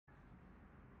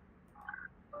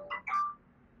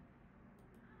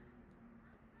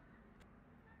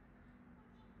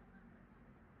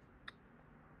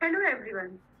Hello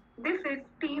everyone, this is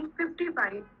Team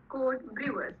 55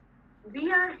 CodeBrewers.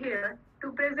 We are here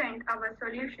to present our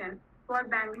solution for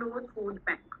Bangalore Food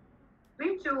Bank.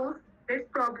 We chose this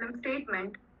problem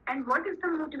statement and what is the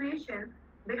motivation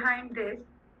behind this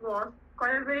was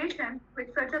collaboration with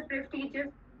such a prestigious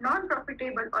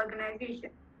non-profitable organization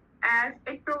as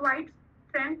it provides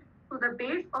strength to the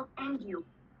base of NGO.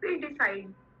 We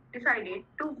decided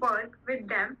to work with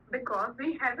them because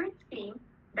we haven't seen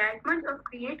that much of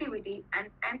creativity and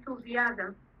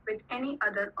enthusiasm with any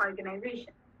other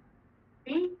organization.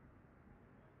 We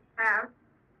have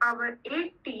our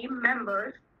 8 team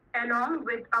members along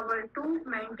with our 2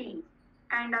 mentees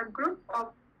and a group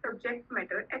of subject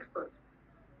matter experts.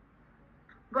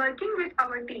 Working with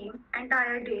our team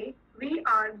entire day, we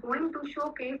are going to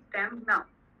showcase them now.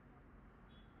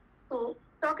 So,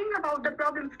 talking about the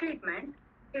problem statement,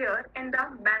 here in the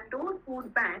Bangalore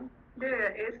Food Bank,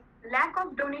 there is lack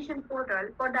of donation portal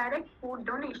for direct food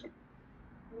donation,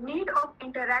 need of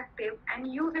interactive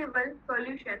and usable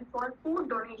solution for food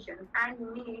donations and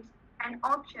needs an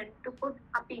option to put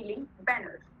appealing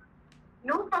banners.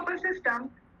 No proper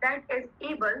system that is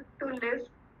able to list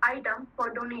item for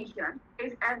donation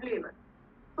is available.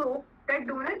 So that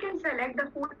donor can select the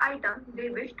food item they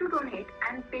wish to donate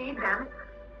and pay them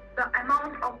the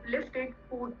amount of listed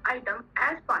food item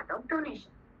as part of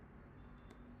donation.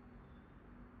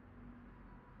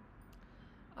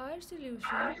 Our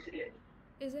solution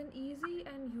is an easy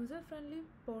and user friendly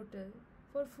portal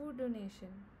for food donation,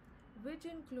 which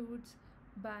includes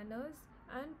banners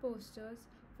and posters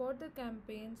for the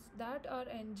campaigns that our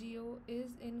NGO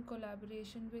is in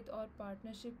collaboration with or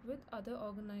partnership with other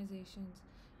organizations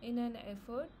in an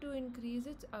effort to increase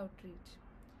its outreach.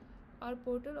 Our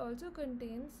portal also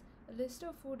contains a list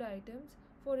of food items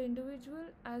for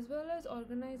individual as well as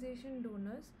organization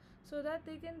donors so that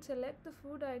they can select the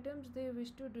food items they wish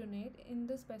to donate in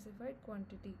the specified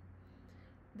quantity.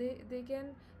 They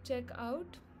can check out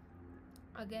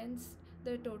against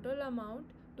the total amount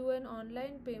to an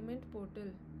online payment portal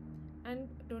and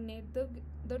donate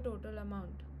the total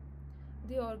amount.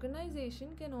 The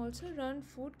organization can also run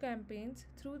food campaigns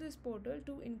through this portal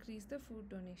to increase the food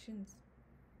donations.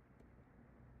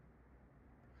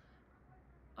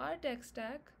 Our tech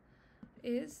stack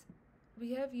is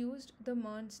we have used the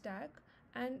MERN stack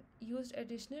and used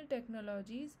additional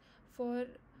technologies for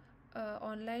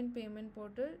online payment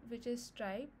portal, which is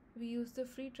Stripe. We use the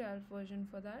free trial version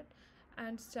for that,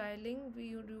 and styling we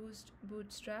used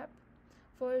Bootstrap.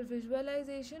 For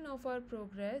visualization of our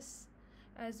progress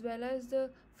as well as the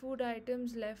food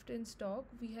items left in stock,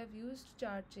 we have used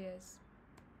Chart.js.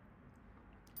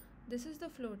 This is the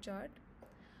flowchart.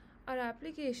 Our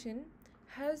application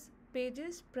has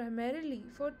pages primarily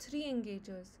for 3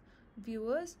 engagers: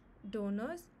 viewers,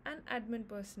 donors, and admin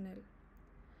personnel.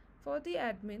 For the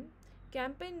admin,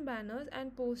 campaign banners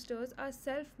and posters are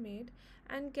self made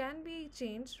and can be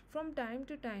changed from time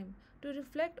to time to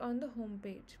reflect on the home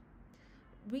page.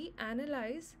 We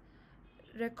analyze,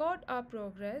 record our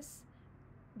progress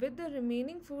with the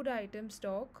remaining food item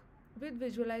stock with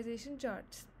visualization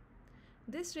charts.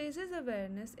 This raises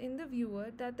awareness in the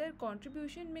viewer that their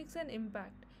contribution makes an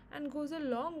impact and goes a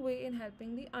long way in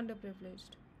helping the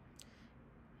underprivileged.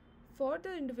 For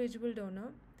the individual donor,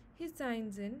 he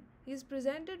signs in, he is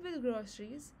presented with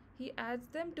groceries, he adds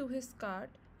them to his cart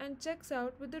and checks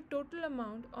out with the total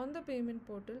amount on the payment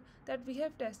portal that we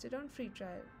have tested on free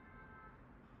trial.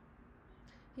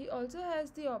 He also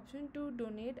has the option to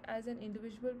donate as an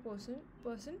individual person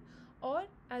or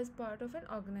as part of an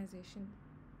organization.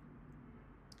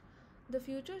 The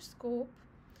future scope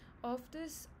of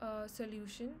this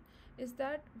solution is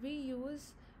that we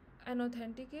use an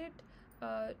authenticate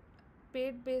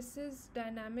paid basis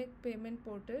dynamic payment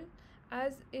portal,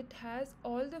 as it has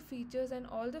all the features and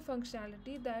all the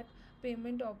functionality that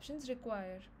payment options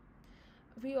require.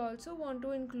 We also want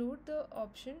to include the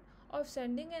option of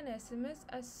sending an SMS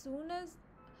as soon as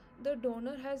the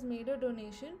donor has made a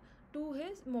donation to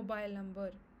his mobile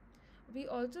number. We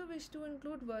also wish to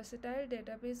include versatile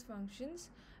database functions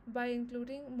by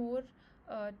including more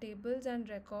tables and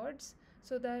records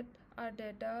so that our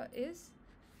data is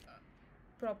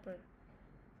proper.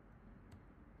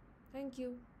 Thank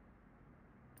you.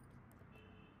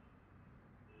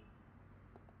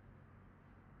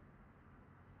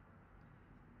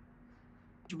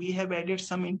 We have added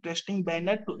some interesting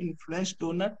banner to influence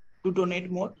donor to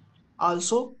donate more.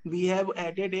 Also, we have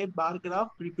added a bar graph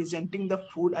representing the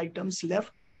food items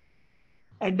left.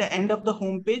 At the end of the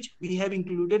homepage, we have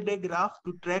included a graph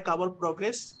to track our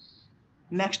progress.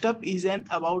 Next up is an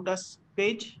About Us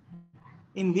page,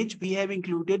 in which we have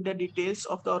included the details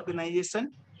of the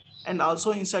organization. and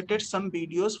also inserted some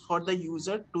videos for the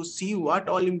user to see what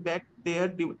all impact their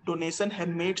donation have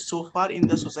made so far in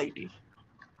the society.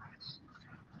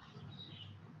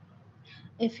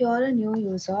 If you are a new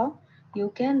user,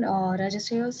 you can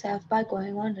register yourself by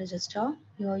going on register.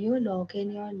 Here you log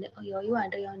in here you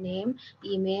enter your name,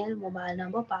 email, mobile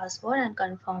number, password, and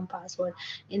confirm password.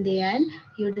 In the end,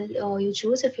 you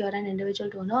choose if you are an individual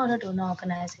donor or a donor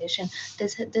organization.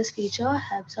 This feature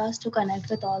helps us to connect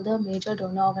with all the major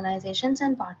donor organizations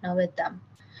and partner with them.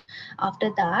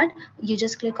 After that, you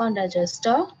just click on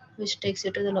register, which takes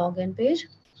you to the login page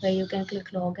where you can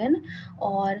click login.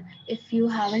 Or if you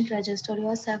haven't registered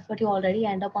yourself but you already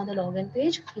end up on the login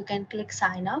page, you can click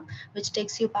sign up, which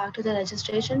takes you back to the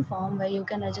registration form where you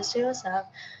can register yourself,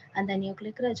 and then you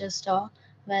click register,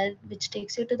 which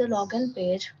takes you to the login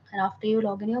page. And after you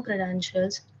log in your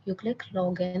credentials, you click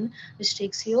login, which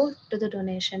takes you to the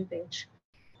donation page.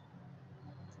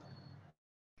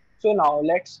 So now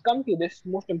let's come to this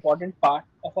most important part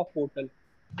of a portal,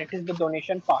 that is the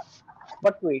donation part.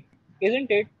 But wait,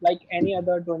 isn't it like any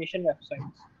other donation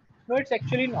websites? No, it's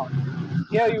actually not.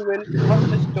 Here you will not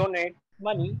just donate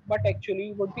money, but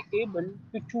actually would be able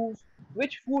to choose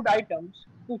which food items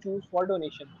to choose for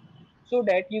donation. So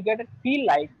that you get a feel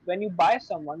like when you buy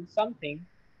someone something,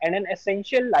 and an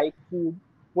essential like food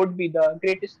would be the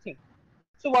greatest thing.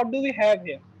 So what do we have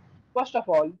here? First of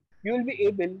all, you will be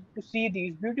able to see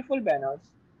these beautiful banners.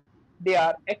 They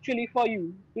are actually for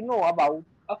you to know about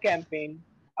a campaign,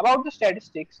 about the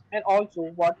statistics, and also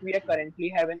what we are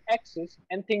currently having access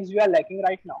and things we are lacking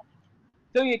right now.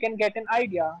 So you can get an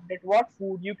idea that what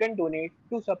food you can donate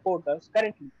to support us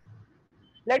currently.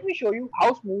 Let me show you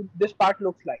how smooth this part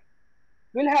looks like.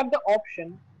 We'll have the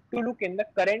option to look in the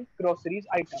current groceries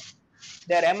items.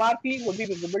 Their MRP would be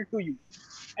visible to you,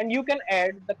 and you can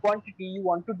add the quantity you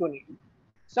want to donate.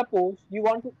 Suppose you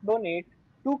want to donate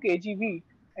 2 kg wheat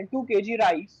and 2 kg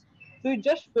rice, so you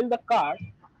just fill the cart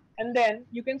and then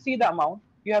you can see the amount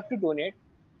you have to donate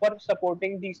for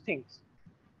supporting these things.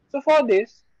 So for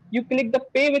this, you click the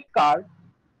pay with card,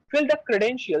 fill the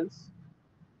credentials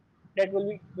that will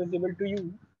be visible to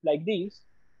you like these,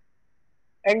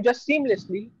 and just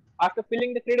seamlessly after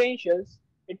filling the credentials,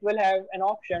 it will have an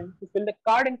option to fill the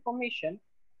card information,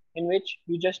 in which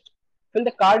you just fill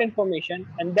the card information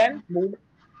and then move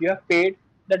you have paid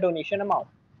the donation amount,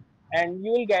 and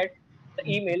you will get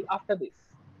the email after this.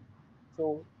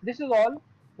 So this is all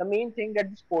the main thing that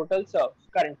this portal serves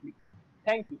currently.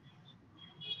 Thank you.